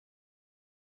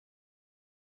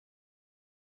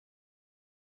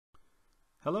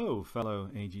Hello fellow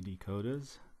AGD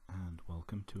coders, and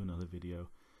welcome to another video.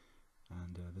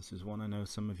 And this is one I know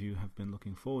some of you have been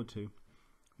looking forward to.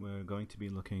 We're going to be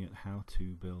looking at how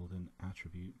to build an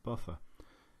attribute buffer.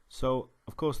 So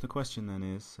of course the question then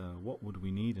is, what would we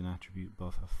need an attribute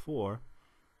buffer for,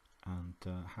 and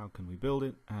how can we build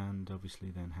it, and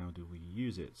obviously then how do we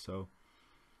use it. So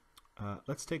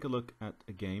let's take a look at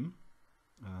a game.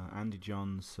 Andy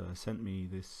Johns sent me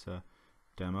this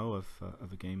demo of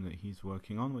a game that he's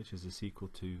working on, which is a sequel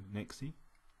to Nixie,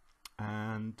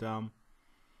 and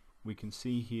we can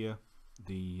see here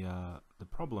the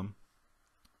problem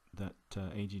that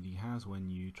AGD has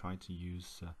when you try to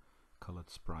use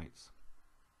colored sprites.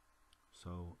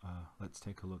 So let's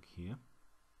take a look here,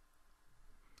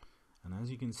 and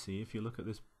as you can see, if you look at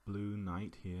this blue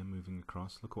knight here moving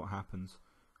across, look what happens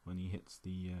when he hits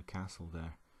the castle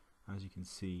there. As you can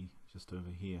see just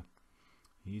over here,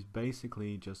 he's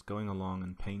basically just going along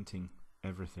and painting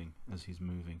everything as he's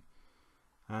moving.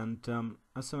 And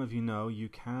as some of you know, you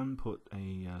can put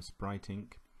a sprite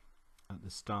ink at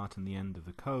the start and the end of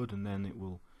the code, and then it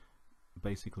will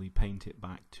basically paint it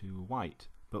back to white.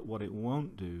 But what it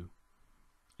won't do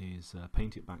is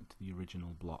paint it back to the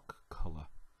original block color.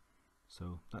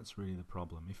 So that's really the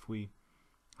problem. If we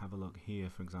have a look here,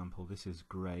 for example, this is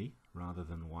gray rather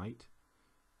than white,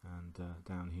 and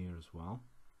down here as well.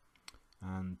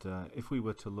 And if we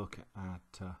were to look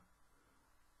at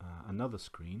another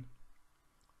screen,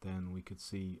 then we could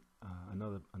see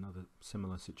another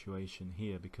similar situation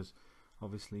here, because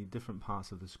obviously different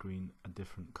parts of the screen are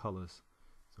different colors.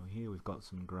 So here we've got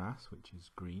some grass, which is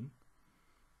green,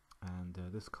 and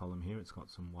this column here, it's got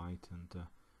some white, and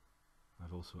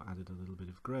I've also added a little bit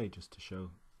of gray just to show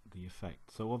the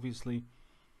effect. So obviously,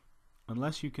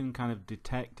 unless you can kind of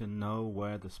detect and know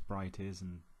where the sprite is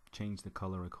and change the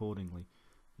color accordingly,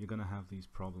 you're going to have these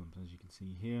problems. As you can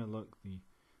see here, look, the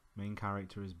main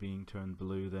character is being turned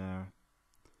blue there,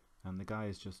 and the guy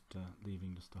is just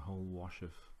leaving just a whole wash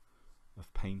of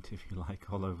paint, if you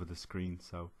like, all over the screen.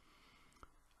 So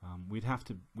we'd have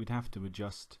to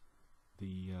adjust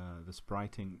the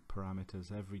spriting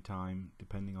parameters every time,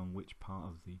 depending on which part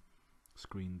of the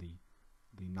screen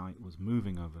the knight was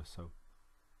moving over. So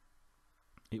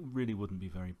it really wouldn't be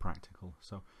very practical.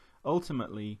 So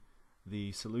ultimately,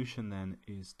 the solution then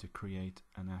is to create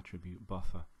an attribute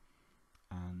buffer,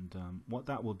 and what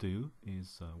that will do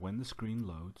is when the screen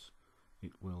loads,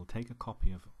 it will take a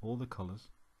copy of all the colors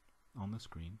on the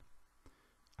screen,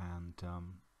 and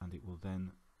it will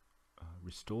then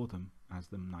restore them as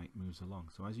the knight moves along.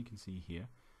 So as you can see here,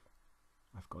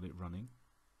 I've got it running,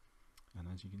 and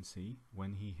as you can see,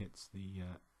 when he hits the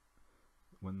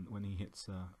when he hits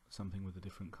something with a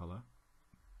different color,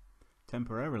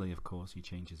 temporarily, of course, he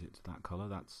changes it to that color.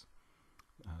 That's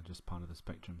just part of the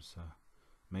spectrum's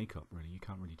makeup, really. You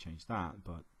can't really change that,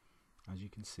 but as you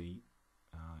can see,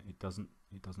 it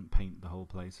doesn't paint the whole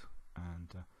place.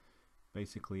 And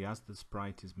basically, as the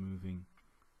sprite is moving,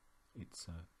 it's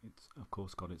of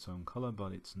course got its own color,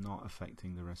 but it's not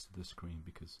affecting the rest of the screen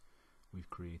because we've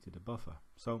created a buffer.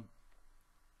 So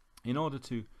in order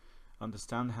to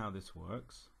understand how this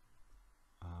works,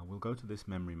 we'll go to this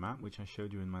memory map, which I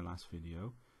showed you in my last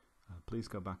video. Please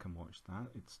go back and watch that.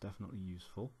 It's definitely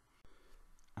useful.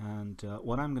 And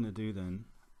what I'm going to do then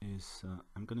is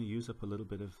I'm going to use up a little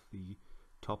bit of the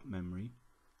top memory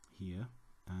here,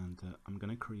 and I'm going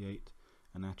to create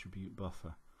an attribute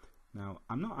buffer. Now,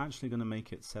 I'm not actually going to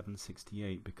make it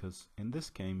 768, because in this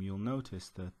game you'll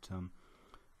notice that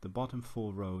the bottom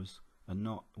 4 rows are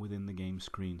not within the game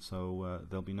screen, so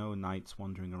there'll be no knights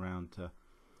wandering around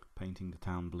painting the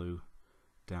town blue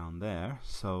down there.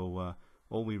 So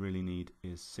all we really need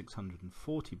is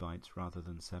 640 bytes rather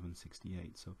than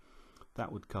 768. So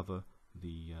that would cover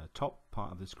the top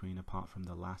part of the screen, apart from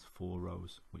the last 4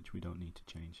 rows, which we don't need to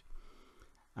change.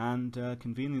 And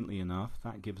conveniently enough,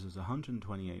 that gives us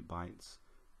 128 bytes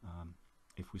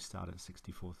if we start at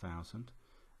 64,000,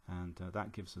 and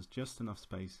that gives us just enough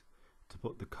space to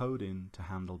put the code in to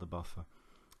handle the buffer.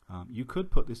 You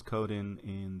could put this code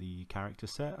in the character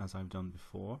set, as I've done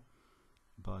before,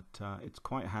 but it's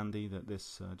quite handy that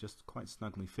this just quite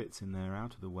snugly fits in there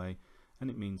out of the way, and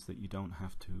it means that you don't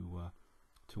have to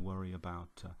worry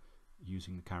about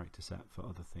using the character set for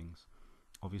other things.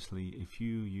 Obviously, if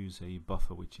you use a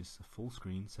buffer which is a full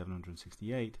screen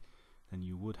 768, then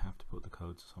you would have to put the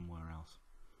code somewhere else.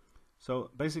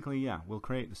 So basically, yeah, we'll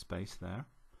create the space there,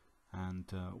 and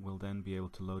we'll then be able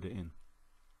to load it in.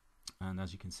 And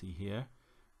as you can see here,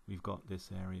 we've got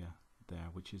this area there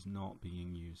which is not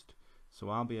being used. So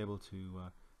I'll be able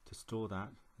to store that.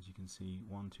 As you can see,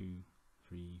 1, 2,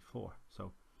 3, 4.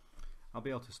 So I'll be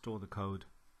able to store the code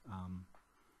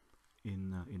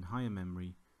in higher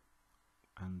memory,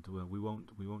 and we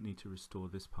won't need to restore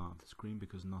this part of the screen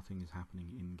because nothing is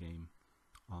happening in game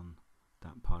on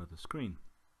that part of the screen.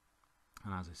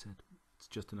 And as I said, it's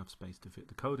just enough space to fit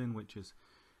the code in, which is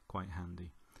quite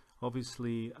handy.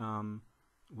 Obviously,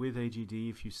 with AGD,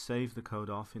 if you save the code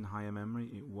off in higher memory,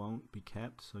 it won't be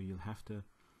kept, so you'll have to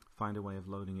find a way of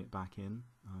loading it back in.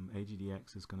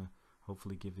 AGDX is going to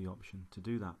hopefully give the option to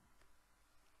do that.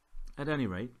 At any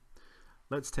rate,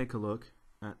 let's take a look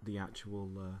at the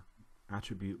actual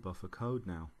attribute buffer code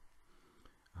now.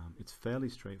 It's fairly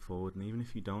straightforward, and even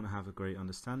if you don't have a great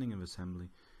understanding of assembly,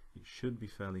 it should be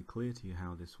fairly clear to you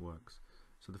how this works.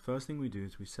 So the first thing we do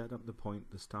is we set up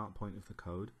the start point of the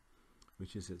code,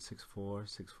 which is at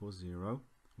 64640,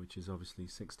 which is obviously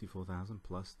 64,000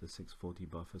 plus the 640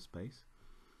 buffer space.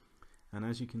 And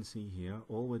as you can see here,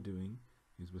 all we're doing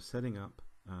is we're setting up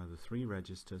the 3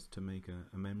 registers to make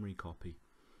a memory copy.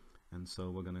 And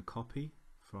so we're going to copy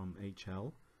from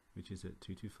HL, which is at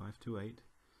 22528,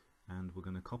 and we're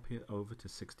going to copy it over to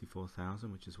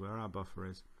 64,000, which is where our buffer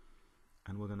is,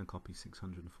 and we're going to copy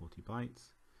 640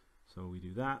 bytes. So we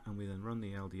do that, and we then run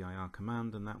the LDIR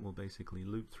command, and that will basically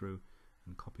loop through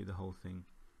and copy the whole thing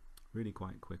really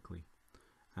quite quickly.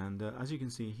 And as you can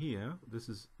see here, this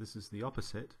is the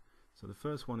opposite. So the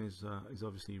first one is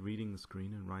obviously reading the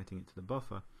screen and writing it to the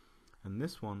buffer, and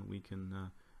this one we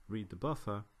can read the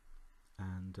buffer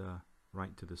and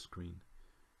write to the screen.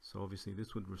 So obviously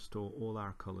this would restore all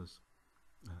our colors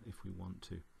if we want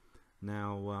to.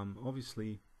 Now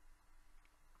obviously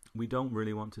we don't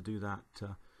really want to do that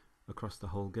across the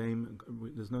whole game.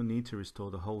 There's no need to restore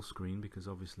the whole screen because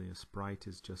obviously a sprite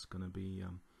is just going to be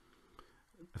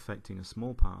affecting a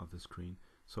small part of the screen.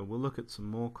 So we'll look at some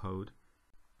more code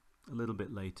a little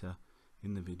bit later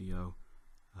in the video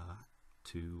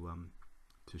to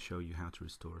show you how to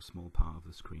restore a small part of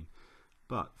the screen.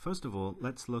 But first of all,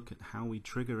 let's look at how we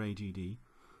trigger AGD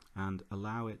and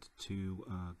allow it to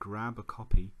grab a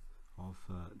copy of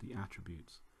the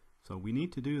attributes. So we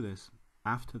need to do this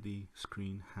after the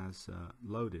screen has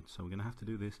loaded. So we're going to have to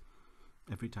do this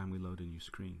every time we load a new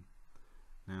screen.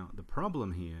 Now the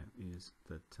problem here is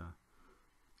that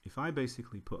if I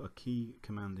basically put a key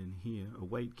command in here, a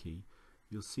wait key,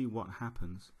 you'll see what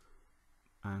happens,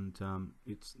 and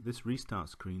it's this restart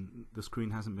screen. The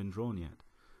screen hasn't been drawn yet,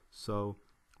 so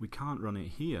we can't run it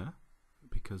here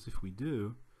because if we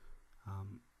do,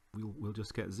 we'll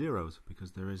just get zeros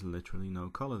because there is literally no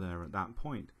color there at that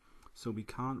point. So we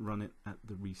can't run it at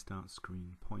the restart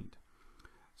screen point.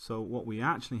 So what we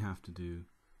actually have to do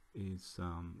is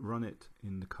run it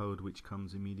in the code which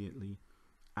comes immediately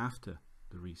after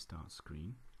the restart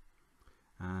screen,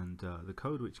 and the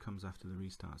code which comes after the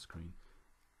restart screen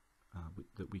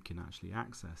that we can actually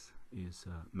access is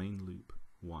main loop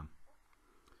 1.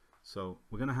 So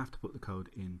we're going to have to put the code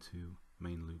into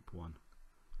main loop 1,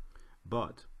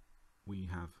 but we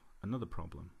have another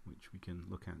problem which we can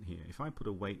look at here. If I put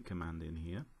a wait command in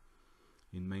here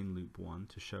in main loop 1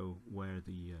 to show where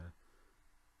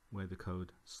the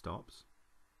code stops,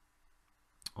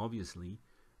 obviously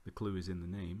the clue is in the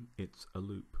name. It's a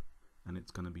loop, and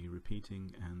it's going to be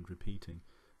repeating and repeating.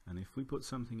 And if we put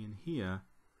something in here,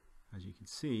 as you can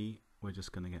see, we're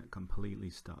just going to get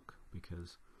completely stuck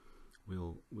because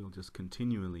we'll just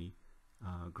continually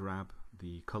grab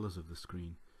the colors of the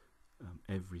screen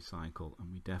every cycle,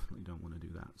 and we definitely don't want to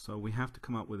do that. So we have to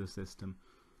come up with a system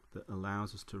that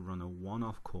allows us to run a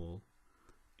one-off call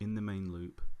in the main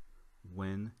loop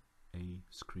when a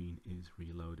screen is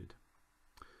reloaded.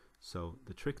 So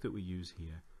the trick that we use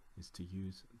here is to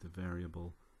use the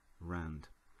variable rand,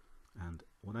 and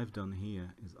what I've done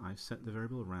here is I've set the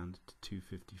variable rand to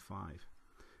 255.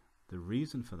 The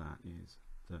reason for that is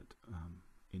that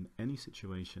in any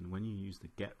situation when you use the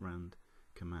getRand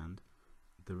command,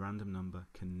 the random number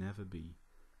can never be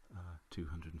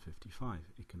 255.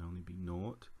 It can only be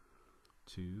 0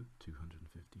 to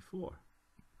 254.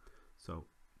 So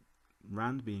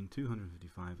rand being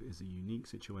 255 is a unique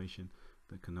situation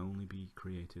that can only be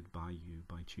created by you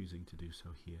by choosing to do so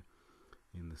here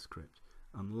in the script,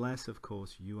 unless of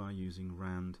course you are using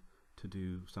rand to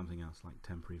do something else like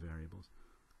temporary variables.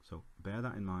 So bear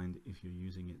that in mind. If you're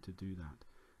using it to do that,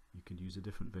 you could use a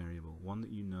different variable, one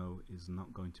that you know is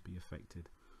not going to be affected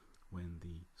when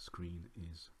the screen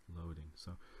is loading.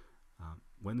 So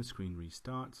when the screen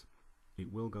restarts,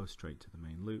 it will go straight to the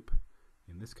main loop.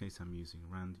 In this case I'm using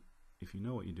rand. If you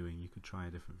know what you're doing, you could try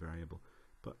a different variable,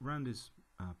 but rand is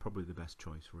probably the best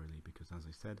choice really, because as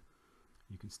I said,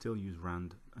 you can still use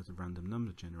rand as a random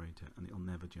number generator and it'll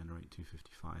never generate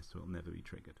 255, so it'll never be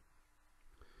triggered.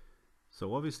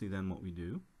 So obviously then what we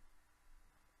do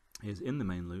is in the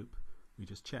main loop we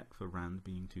just check for rand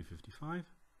being 255,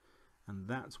 and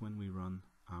that's when we run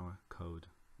our code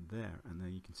there. And there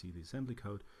you can see the assembly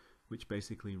code, which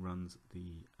basically runs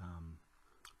the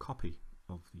copy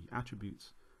of the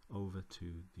attributes over to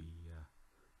the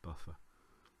buffer.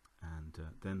 And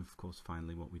then of course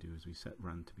finally what we do is we set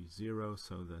rand to be 0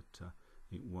 so that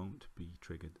it won't be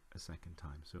triggered a second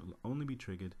time. So it will only be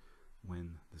triggered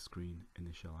when the screen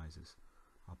initializes.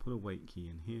 I'll put a wait key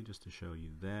in here just to show you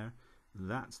there.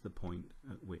 That's the point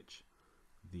at which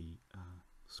the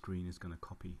screen is going to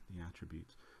copy the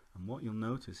attributes. And what you'll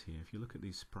notice here, if you look at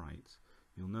these sprites,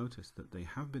 you'll notice that they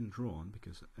have been drawn,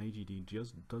 because AGD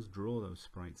just does draw those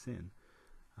sprites in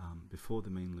before the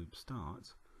main loop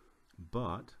starts,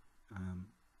 but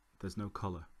there's no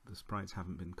color. The sprites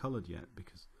haven't been colored yet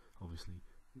because obviously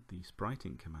the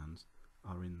spriting commands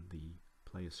are in the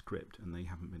player script and they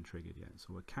haven't been triggered yet.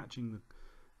 So we're catching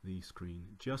the screen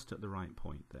just at the right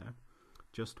point there,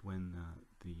 just when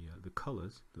the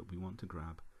colors that we want to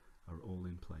grab are all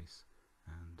in place.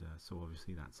 And so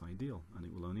obviously that's ideal, and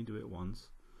it will only do it once.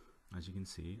 As you can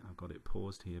see, I've got it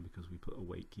paused here because we put a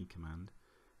wait key command.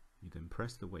 You then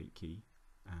press the wait key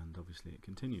and obviously it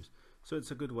continues. So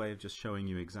it's a good way of just showing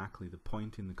you exactly the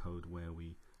point in the code where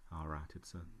we are at.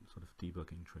 It's a sort of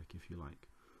debugging trick, if you like.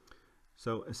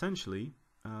 So essentially,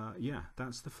 yeah,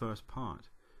 that's the first part.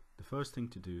 The first thing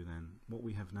to do then, what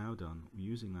we have now done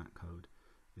using that code,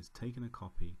 is taken a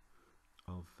copy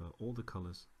of all the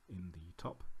colors in the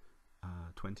top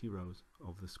 20 rows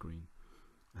of the screen,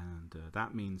 and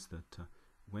that means that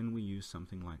when we use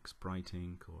something like sprite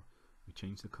ink, or we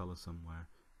change the color somewhere,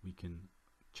 we can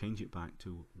change it back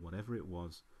to whatever it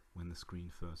was when the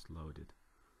screen first loaded.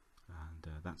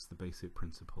 And that's the basic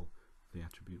principle of the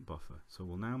attribute buffer. So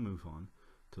we'll now move on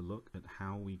to look at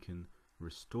how we can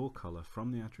restore color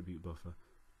from the attribute buffer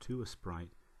to a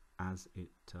sprite as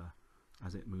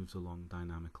it moves along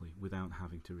dynamically without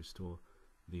having to restore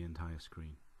the entire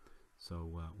screen.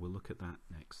 So we'll look at that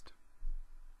next.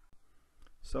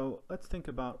 So let's think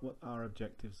about what our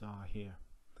objectives are here.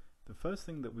 The first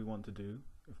thing that we want to do,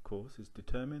 of course, is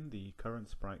determine the current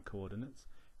sprite coordinates.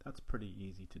 That's pretty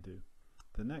easy to do.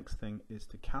 The next thing is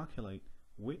to calculate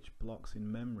which blocks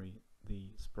in memory the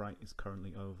sprite is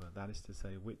currently over. That is to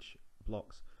say, which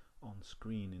blocks on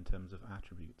screen in terms of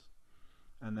attributes.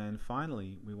 And then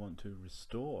finally, we want to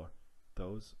restore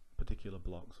those particular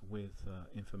blocks with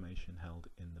information held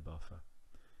in the buffer.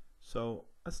 So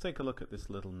let's take a look at this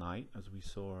little knight as we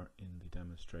saw in the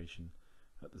demonstration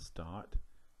at the start.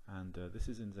 And this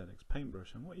is in ZX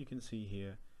Paintbrush, and what you can see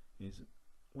here is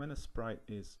when a sprite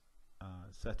is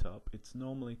set up, it's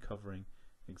normally covering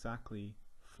exactly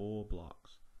 4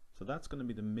 blocks. So that's going to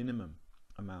be the minimum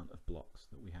amount of blocks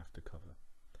that we have to cover.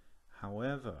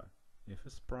 However, if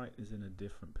a sprite is in a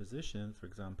different position, for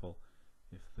example,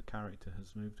 if the character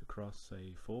has moved across,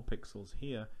 say, 4 pixels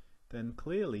here, then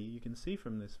clearly you can see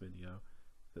from this video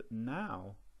that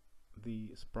now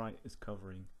the sprite is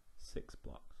covering 6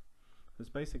 blocks. So it's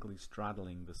basically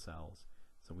straddling the cells.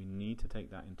 So we need to take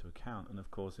that into account. And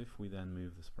of course, if we then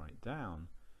move the sprite down,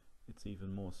 it's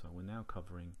even more so. We're now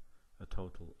covering a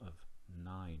total of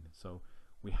 9. So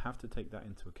we have to take that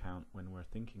into account when we're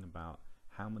thinking about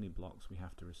how many blocks we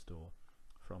have to restore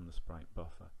from the sprite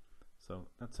buffer. So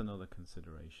that's another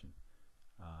consideration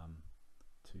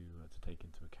to take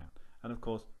into account. And of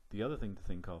course, the other thing to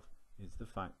think of is the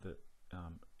fact that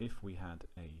if we had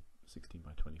a 16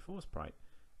 by 24 sprite,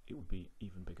 it would be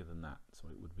even bigger than that. So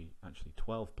it would be actually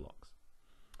 12 blocks.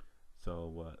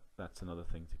 So that's another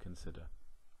thing to consider.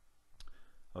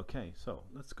 Okay, so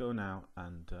let's go now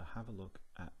and have a look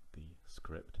at the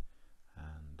script,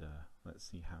 and let's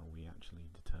see how we actually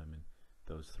determine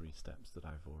those 3 steps that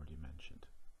I've already mentioned.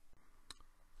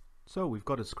 So we've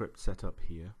got a script set up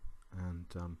here,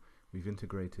 and we've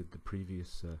integrated the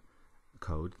previous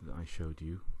code that I showed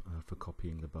you for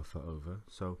copying the buffer over.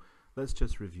 So let's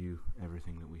just review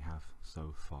everything that we have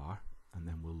so far, and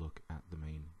then we'll look at the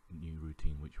main new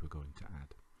routine which we're going to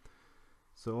add.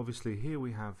 So obviously here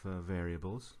we have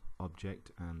variables,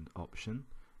 object and option.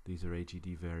 These are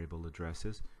AGD variable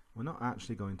addresses. We're not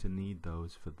actually going to need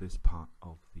those for this part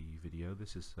of the video.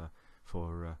 This is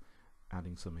for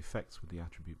adding some effects with the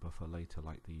attribute buffer later,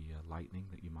 like the lightning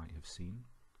that you might have seen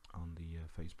on the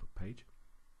Facebook page.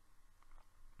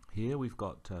 Here we've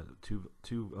got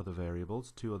two other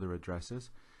variables, 2 other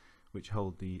addresses, which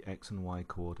hold the X and Y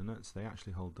coordinates. They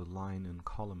actually hold the line and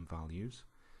column values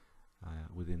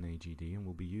within AGD, and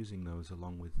we'll be using those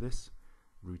along with this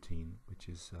routine, which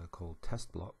is called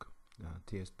test block,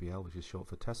 TSBL, which is short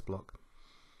for test block.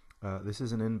 This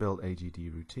is an inbuilt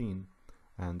AGD routine,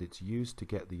 and it's used to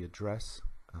get the address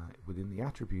within the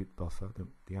attribute buffer,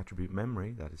 the attribute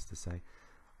memory, that is to say,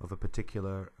 of a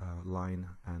particular line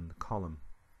and column.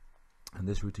 And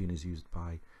this routine is used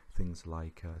by things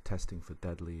like testing for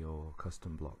deadly or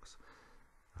custom blocks.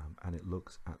 And it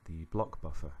looks at the block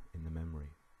buffer in the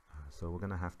memory. So we're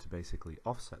going to have to basically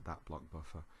offset that block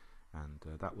buffer, and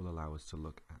that will allow us to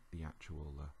look at the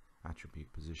actual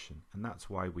attribute position. And that's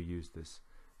why we use this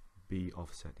B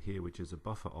offset here, which is a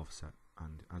buffer offset.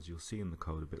 And as you'll see in the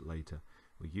code a bit later,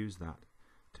 we use that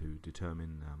to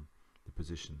determine the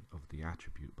position of the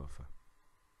attribute buffer.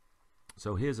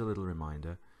 So here's a little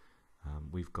reminder.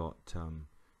 We've got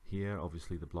here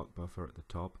obviously the block buffer at the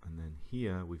top, and then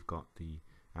here we've got the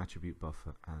attribute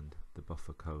buffer and the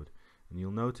buffer code. And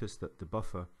you'll notice that the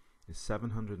buffer is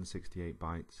 768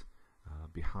 bytes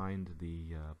behind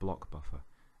the block buffer,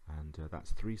 and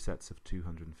that's 3 sets of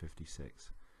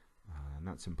 256. And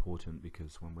that's important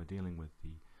because when we're dealing with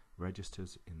the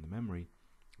registers in the memory,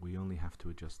 we only have to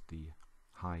adjust the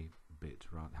high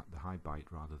byte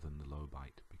rather than the low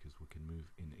byte, because we can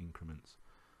move in increments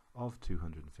of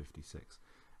 256.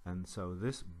 And so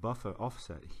this buffer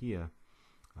offset here,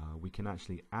 we can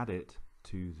actually add it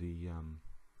to the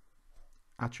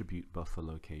attribute buffer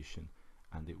location,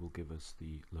 and it will give us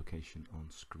the location on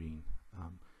screen.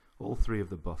 All three of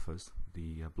the buffers,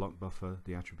 the block buffer,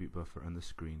 the attribute buffer, and the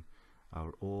screen,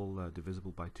 are all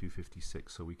divisible by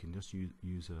 256, so we can just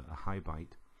use a high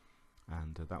byte,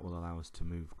 and that will allow us to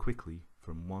move quickly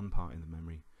from one part in the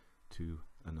memory to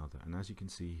another. And as you can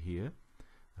see here,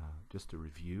 just a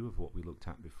review of what we looked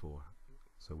at before.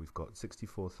 So we've got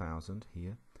 64,000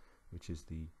 here, which is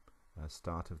the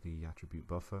start of the attribute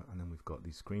buffer, and then we've got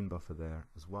the screen buffer there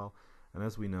as well. And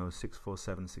as we know,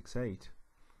 64768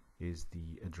 is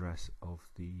the address of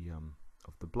the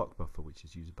block buffer, which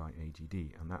is used by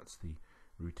AGD, and that's the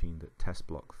routine that test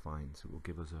block finds. It will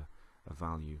give us a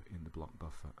value in the block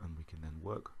buffer, and we can then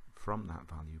work from that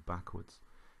value backwards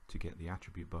to get the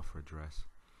attribute buffer address,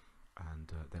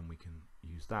 and then we can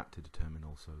use that to determine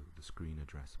also the screen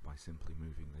address by simply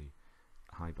moving the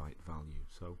high byte value.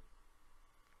 So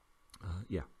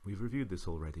yeah, we've reviewed this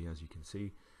already, as you can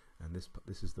see, and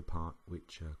this is the part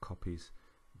which copies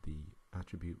the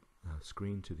attribute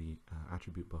screen to the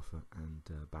attribute buffer and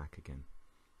back again.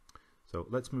 So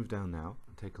let's move down now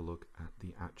and take a look at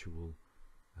the actual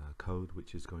code,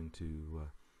 which is going to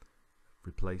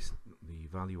replace the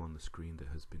value on the screen that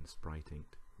has been sprite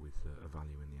inked with a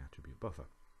value in the attribute buffer.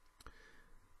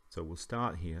 So we'll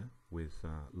start here with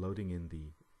loading in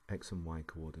the x and y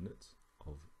coordinates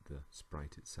of the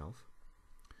sprite itself.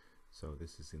 So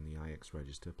this is in the IX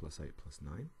register, +8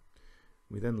 +9.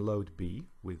 We then load B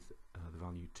with the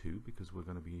value 2, because we're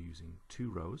going to be using 2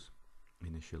 rows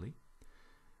initially.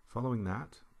 Following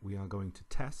that, we are going to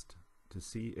test to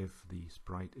see if the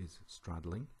sprite is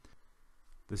straddling.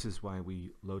 This is why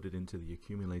we load it into the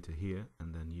accumulator here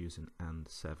and then use an AND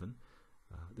 7.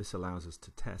 This allows us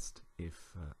to test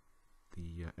if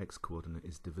the x coordinate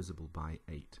is divisible by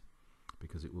 8,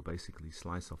 because it will basically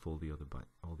slice off all the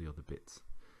other bits.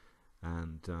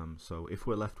 And so if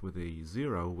we're left with a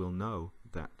 0, we'll know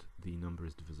that the number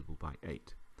is divisible by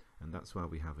 8, and that's why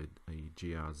we have a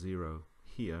GR0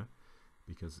 here,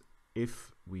 because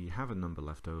if we have a number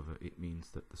left over, it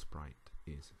means that the sprite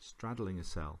is straddling a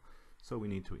cell. So we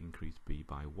need to increase B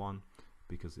by 1,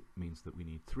 because it means that we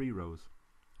need 3 rows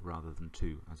rather than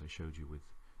 2, as I showed you with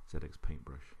ZX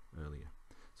Paintbrush earlier.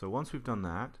 So once we've done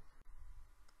that,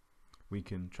 we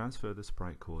can transfer the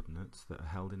sprite coordinates that are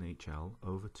held in HL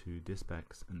over to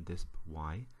dispx and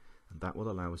dispy, and that will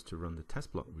allow us to run the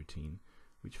test block routine,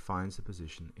 which finds the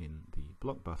position in the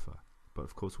block buffer. But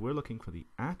of course we're looking for the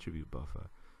attribute buffer,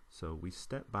 so we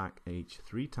step back H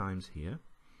 3 times here,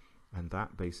 and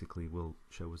that basically will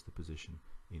show us the position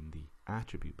in the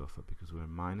attribute buffer, because we're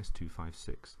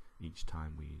 -256 each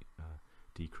time we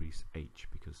decrease H,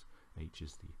 because H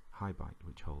is the high byte,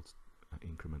 which holds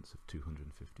increments of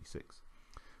 256.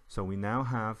 So we now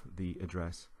have the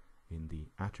address in the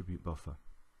attribute buffer.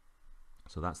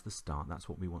 So that's the start, that's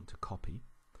what we want to copy.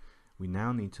 We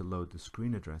now need to load the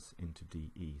screen address into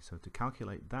DE. So to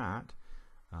calculate that,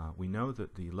 we know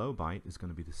that the low byte is going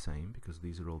to be the same, because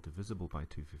these are all divisible by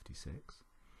 256.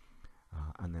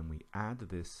 And then we add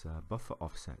this buffer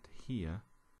offset here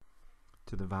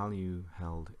to the value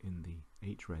held in the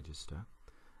H register,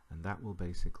 and that will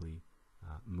basically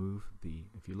move the,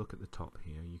 if you look at the top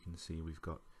here, you can see we've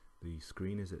got the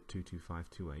screen is at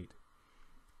 22528,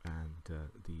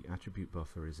 and the attribute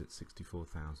buffer is at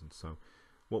 64,000. So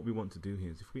what we want to do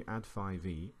here is, if we add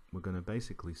 5e, we're going to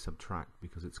basically subtract,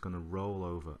 because it's going to roll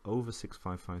over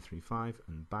 65535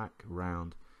 and back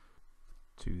round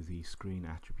to the screen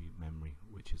attribute memory,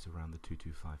 which is around the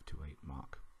 22528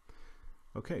 mark.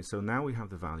 Okay, so now we have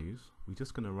the values. We're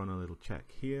just going to run a little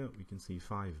check. Here we can see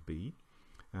 5B,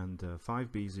 and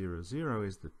 5B00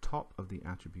 is the top of the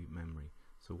attribute memory.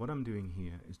 So what I'm doing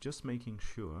here is just making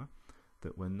sure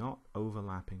that we're not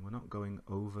overlapping, we're not going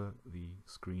over the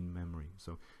screen memory.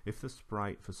 So if the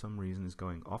sprite for some reason is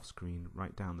going off screen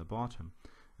right down the bottom,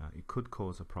 it could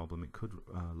cause a problem. It could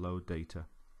load data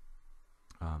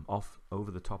off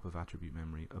over the top of attribute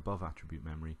memory, above attribute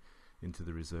memory, into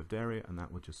the reserved area, and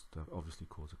that would just obviously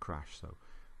cause a crash. So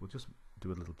we'll just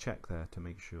do a little check there to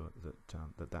make sure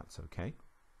that that's okay.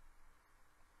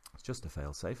 It's just a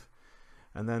fail-safe.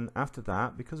 And then after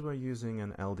that, because we're using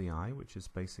an LDI, which is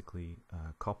basically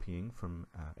copying from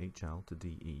HL to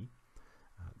DE,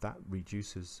 that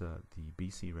reduces the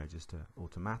BC register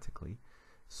automatically.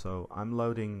 So I'm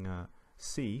loading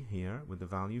C here with the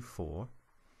value 4,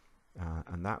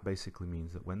 and that basically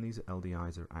means that when these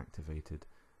LDIs are activated,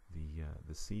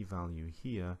 the C value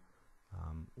here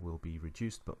will be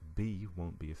reduced, but B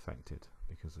won't be affected,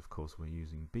 because of course we're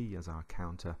using B as our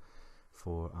counter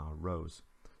for our rows.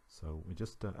 So we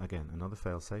just, again, another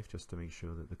fail-safe just to make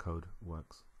sure that the code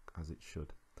works as it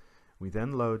should. We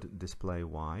then load display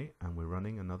Y, and we're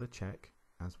running another check,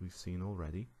 as we've seen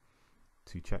already,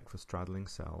 to check for straddling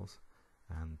cells.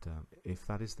 And if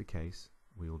that is the case,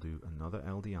 we'll do another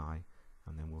LDI,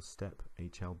 and then we'll step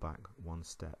HL back one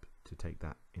step to take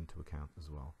that into account as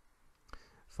well.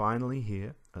 Finally,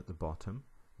 here at the bottom,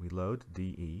 we load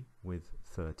DE with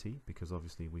 30, because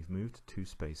obviously we've moved 2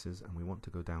 spaces and we want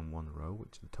to go down 1 row,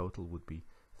 which the total would be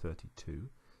 32.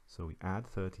 So we add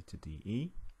 30 to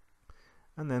DE,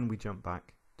 and then we jump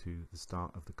back to the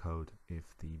start of the code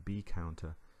if the B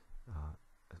counter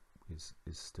is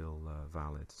still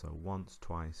valid. So once,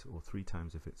 twice, or 3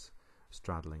 times if it's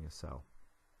straddling a cell.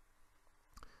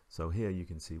 So here you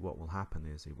can see what will happen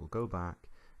is it will go back,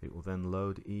 it will then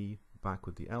load E back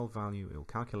with the L value, it will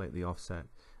calculate the offset,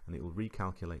 and it will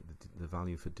recalculate the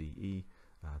value for DE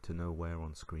to know where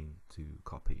on screen to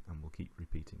copy, and we'll keep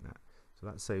repeating that. So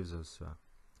that saves us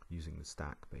using the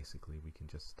stack. Basically we can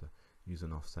just use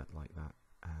an offset like that,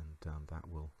 and that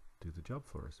will do the job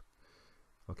for us.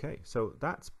 Okay, so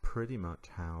that's pretty much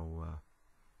how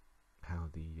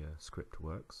the script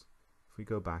works. If we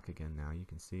go back again now, you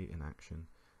can see it in action,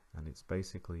 and it's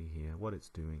basically here what it's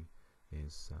doing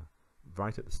is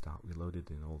right at the start we loaded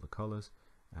in all the colors,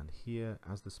 and here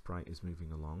as the sprite is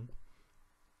moving along,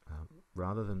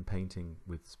 rather than painting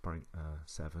with sprite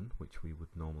 7, which we would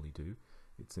normally do,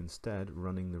 it's instead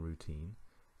running the routine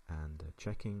and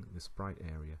checking the sprite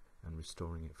area and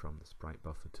restoring it from the sprite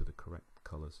buffer to the correct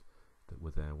colors that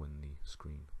were there when the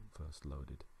screen first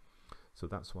loaded. So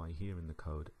that's why here in the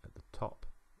code at the top,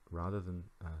 rather than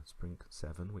Spring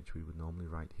 7, which we would normally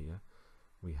write here,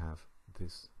 we have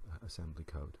this assembly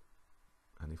code.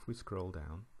 And if we scroll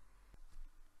down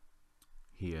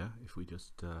here, if we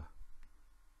just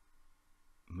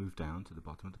move down to the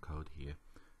bottom of the code here,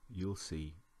 you'll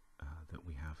see that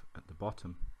we have at the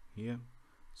bottom here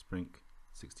Spring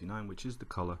 69, which is the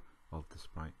color of the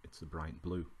sprite. It's a bright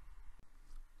blue.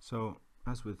 So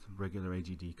as with regular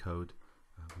AGD code,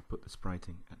 we put the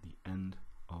spriting at the end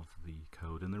of the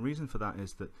code, and the reason for that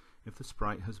is that if the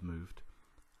sprite has moved,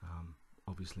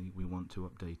 obviously we want to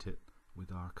update it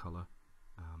with our color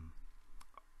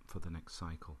for the next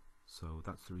cycle. So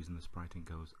that's the reason the spriting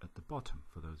goes at the bottom,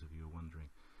 for those of you who are wondering.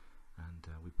 And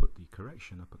we put the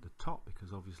correction up at the top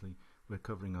because obviously we're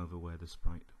covering over where the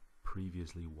sprite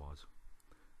previously was,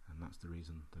 and that's the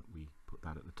reason that we put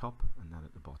that at the top and that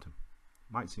at the bottom.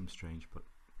 Might seem strange, but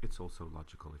it's also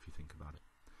logical if you think about it.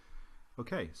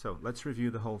 Okay, so let's review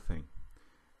the whole thing.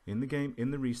 In the game,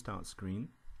 in the restart screen,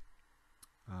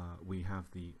 we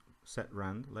have the set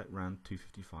rand, let rand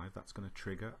 255. That's going to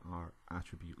trigger our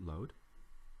attribute load.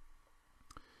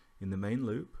 In the main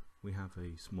loop, we have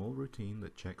a small routine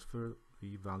that checks for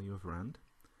the value of rand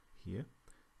here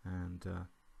and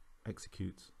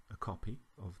executes a copy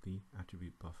of the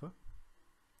attribute buffer,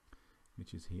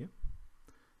 which is here.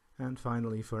 And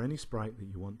finally, for any sprite that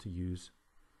you want to use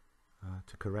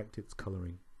to correct its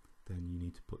coloring, then you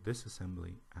need to put this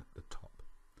assembly at the top,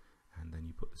 and then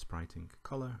you put the spriting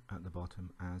color at the bottom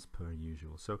as per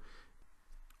usual. So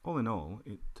all in all,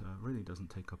 it really doesn't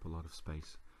take up a lot of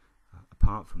space,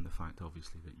 apart from the fact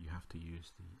obviously that you have to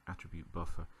use the attribute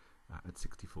buffer at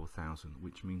 64,000,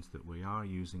 which means that we are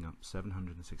using up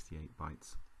 768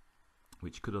 bytes,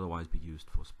 which could otherwise be used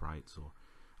for sprites or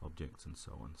objects and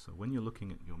so on. So when you're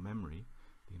looking at your memory,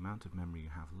 the amount of memory you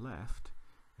have left,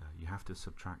 you have to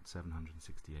subtract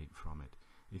 768 from it.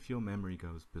 If your memory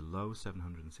goes below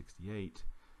 768,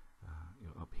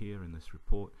 up here in this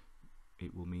report,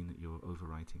 it will mean that you're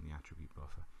overwriting the attribute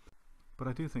buffer. But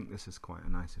I do think this is quite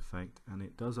a nice effect, and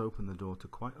it does open the door to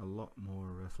quite a lot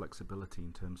more flexibility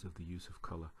in terms of the use of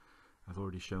color. I've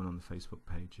already shown on the Facebook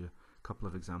page a couple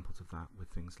of examples of that with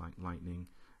things like lightning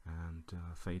and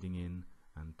fading in,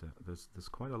 and there's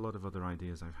quite a lot of other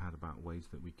ideas I've had about ways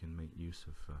that we can make use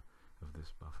of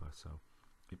this buffer, so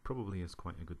it probably is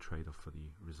quite a good trade-off for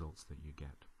the results that you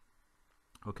get.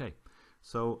 Okay,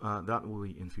 so that will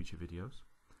be in future videos,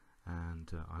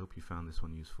 and I hope you found this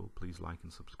one useful. Please like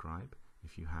and subscribe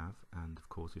if you have, and of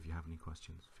course if you have any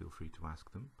questions, feel free to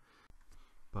ask them.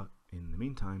 But in the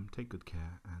meantime, take good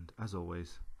care, and as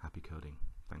always, happy coding.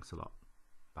 Thanks a lot.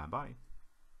 Bye bye.